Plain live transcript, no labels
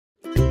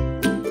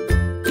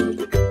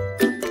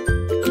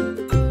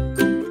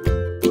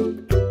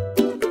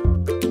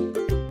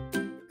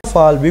of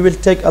all, we will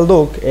take a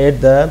look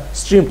at the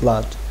stream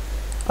plot.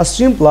 A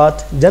stream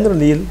plot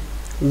generally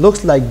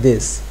looks like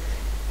this.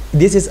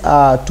 This is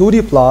a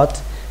 2D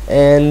plot,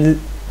 and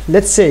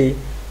let's say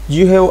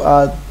you have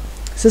a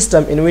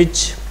system in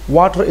which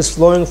water is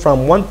flowing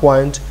from one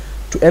point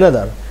to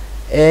another,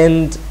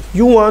 and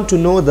you want to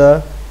know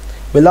the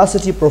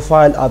velocity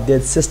profile of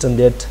that system,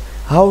 that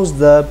how's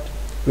the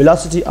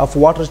velocity of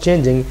water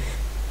changing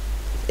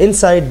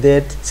inside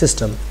that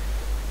system.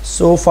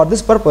 So for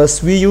this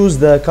purpose we use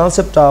the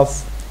concept of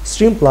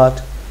stream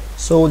plot.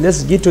 So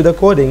let's get to the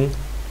coding.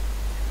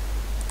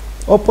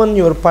 Open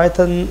your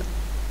Python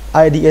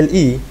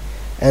IDLE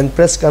and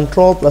press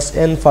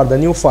Ctrl+N for the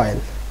new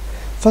file.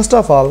 First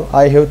of all,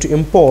 I have to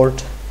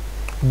import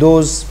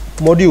those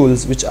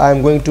modules which I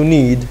am going to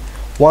need.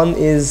 One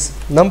is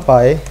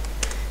NumPy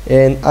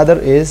and other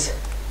is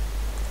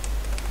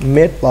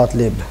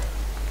matplotlib.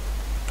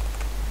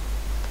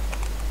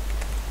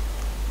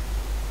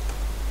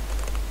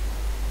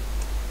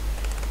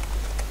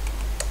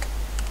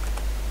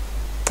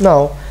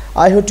 Now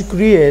I have to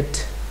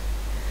create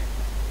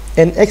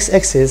an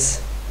x-axis.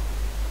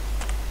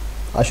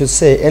 I should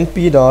say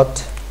np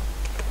dot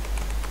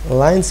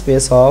line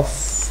space of,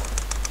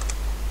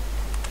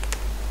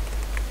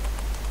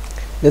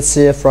 let's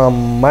say,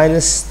 from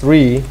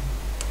 -3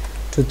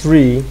 to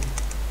 3,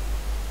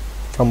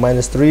 from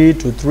 -3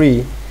 to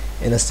 3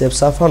 in the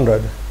steps of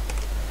 100.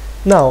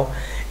 Now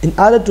in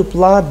order to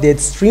plot that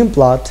stream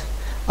plot,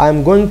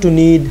 I'm going to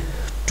need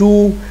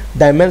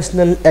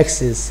two-dimensional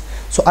axis.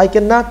 So I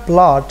cannot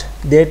plot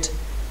that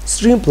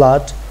stream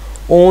plot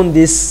on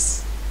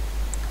this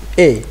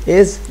A,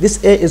 as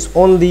this A is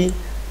only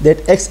that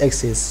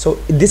x-axis. So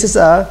this is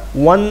a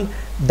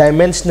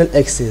one-dimensional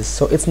axis,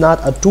 so it's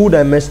not a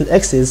two-dimensional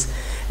axis,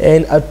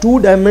 and a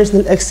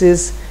two-dimensional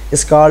axis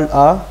is called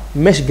a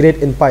mesh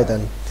grid in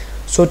Python.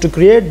 So to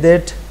create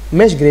that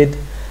mesh grid,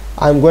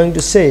 I'm going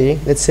to say,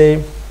 let's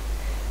say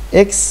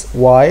x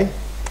y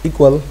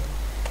equal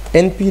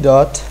np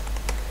dot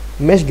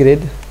mesh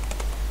grid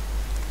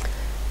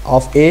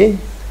of A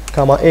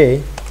comma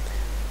A.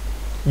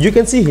 You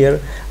can see here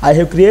I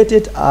have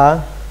created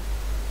a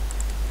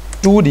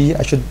 2D,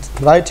 I should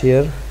write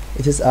here,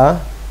 it is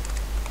a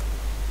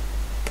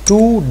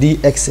 2D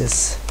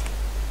axis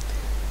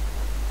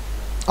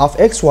of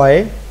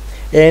xy,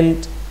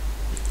 and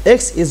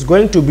x is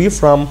going to be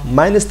from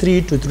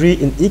 -3 to 3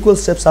 in equal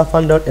steps of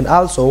 100, and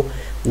also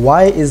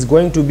y is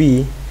going to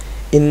be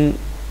in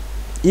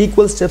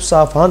equal steps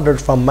of 100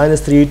 from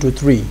 -3 to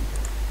 3.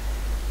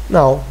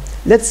 Now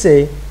let's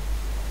say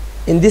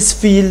in this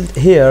field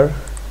here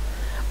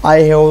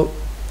I have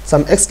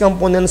some x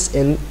components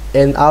in,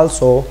 and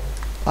also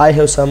I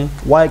have some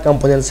y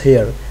components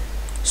here.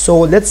 So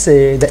let's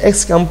say the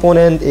x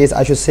component is,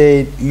 I should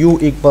say, u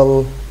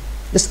equal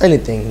just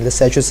anything. Let's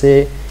say I should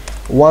say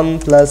 1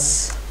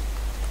 plus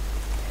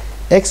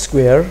x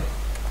square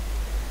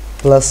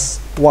plus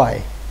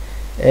y,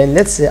 and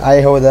let's say I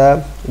have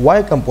the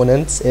y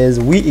components as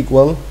v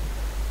equal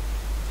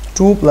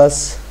 2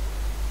 plus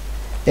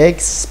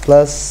x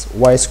plus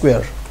y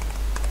square.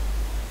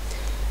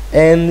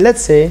 And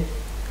let's say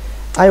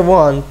I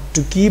want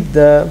to keep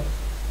the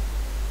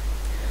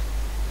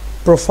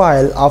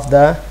profile of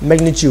the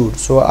magnitude,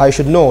 so I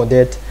should know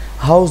that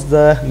how's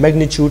the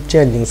magnitude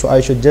changing. So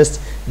I should just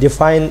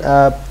define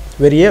a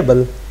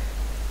variable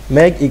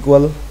mag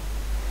equal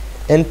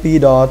np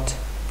dot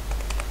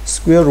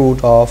square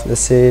root of,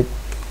 let's say,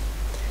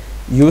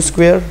 u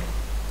square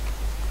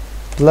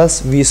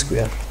plus v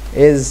square.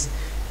 As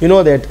you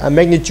know that a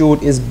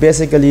magnitude is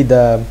basically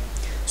the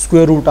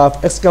square root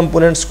of x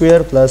component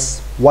square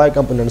plus y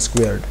component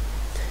squared.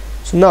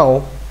 So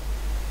now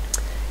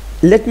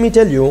let me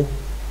tell you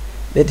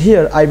that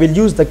here I will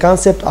use the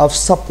concept of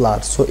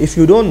subplots. So if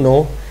you don't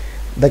know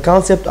the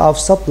concept of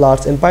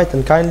subplots in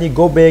Python, kindly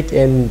go back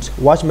and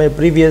watch my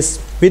previous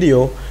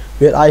video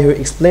where I have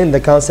explained the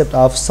concept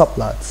of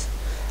subplots.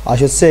 I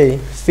should say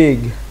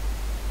fig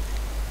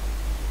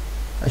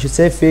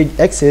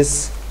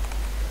axis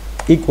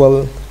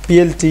equal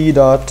plt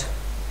dot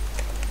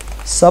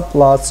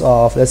subplots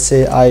of, let's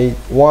say I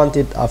want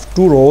it of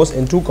 2 rows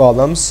and 2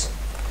 columns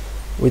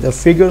with a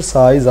figure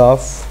size of,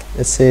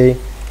 let's say,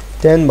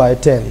 10 by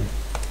 10.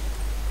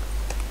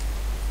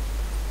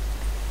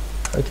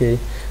 Okay,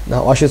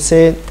 now I should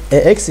say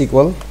ax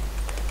equal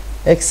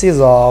axis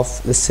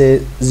of, let's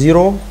say,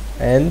 0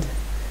 and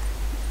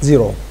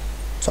 0.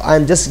 So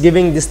I'm just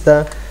giving this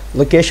the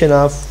location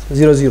of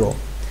 0 0.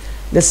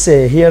 Let's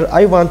say here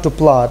I want to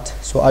plot,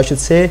 so I should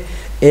say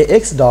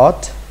ax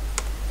dot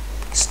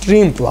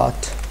stream plot,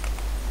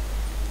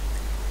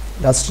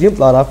 the stream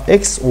plot of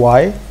x,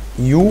 y,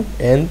 u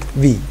and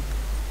v.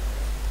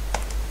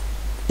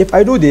 If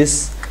I do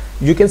this,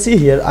 you can see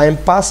here I am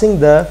passing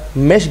the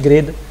mesh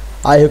grid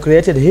I have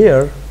created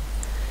here,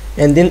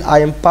 and then I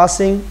am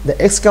passing the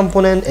x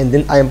component, and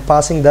then I am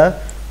passing the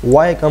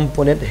y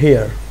component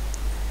here.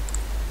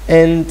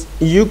 And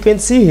you can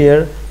see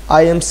here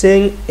I am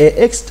saying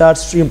ax dot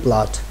stream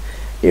plot.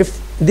 If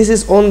this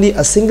is only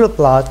a single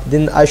plot,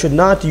 then I should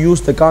not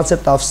use the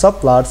concept of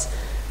subplots,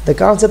 The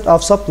concept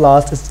of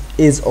subplots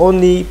is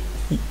only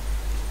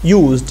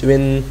used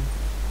when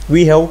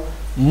we have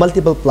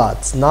multiple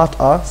plots, not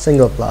a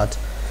single plot.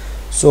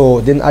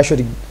 So then I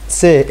should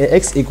say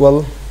Ax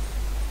equal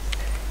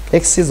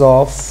x is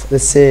of,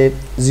 let's say,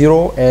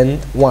 0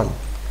 and 1.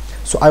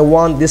 So I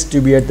want this to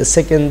be at the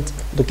second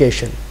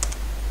location,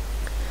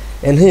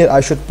 and here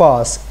I should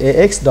pass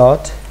Ax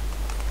dot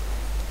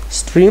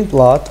stream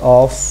plot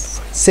of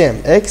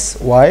same x,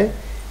 y,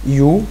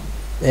 u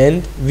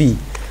and v.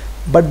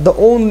 But the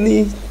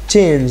only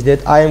change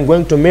that I am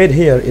going to make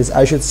here is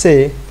I should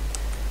say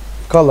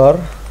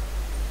color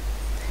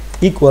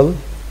equal,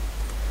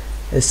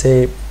 let's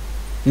say,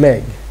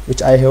 meg,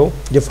 which I have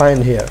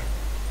defined here.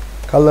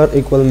 Color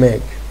equal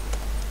meg.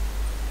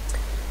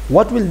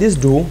 What will this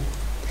do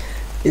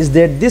is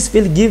that this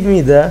will give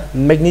me the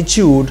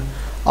magnitude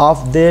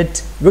of that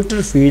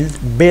vector field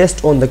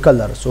based on the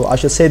color. So I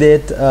should say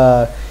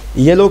that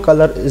yellow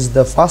color is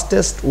the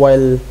fastest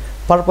while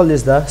purple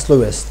is the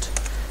slowest.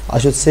 I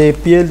should say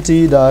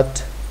plt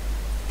dot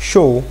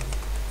show.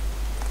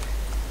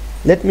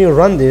 Let me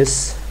run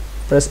this,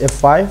 press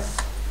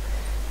F5,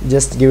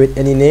 just give it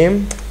any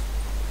name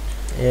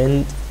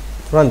and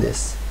run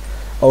this.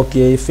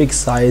 Okay,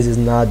 fixed size is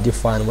not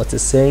defined. What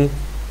is saying?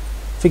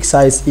 Fixed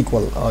size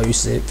equal, or you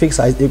say fixed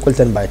size equal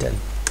 10 by 10.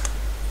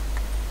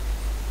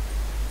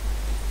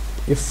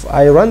 If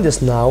I run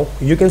this now,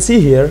 you can see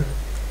here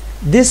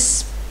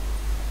this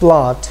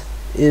plot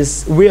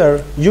is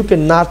where you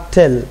cannot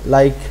tell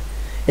like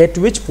at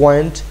which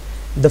point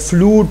the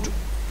fluid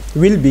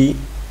will be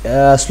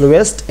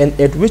slowest and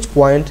at which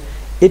point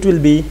it will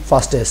be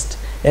fastest.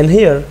 And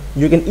here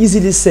you can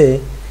easily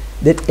say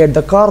that at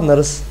the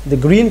corners the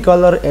green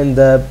color and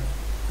the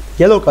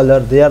yellow color,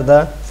 they are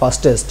the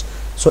fastest.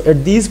 So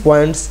at these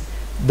points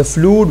the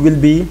fluid will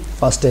be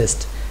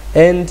fastest,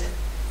 and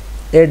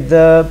at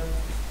the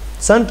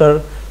center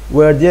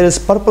where there is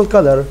purple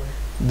color,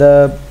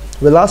 the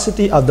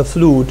velocity of the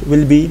fluid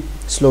will be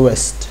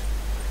slowest.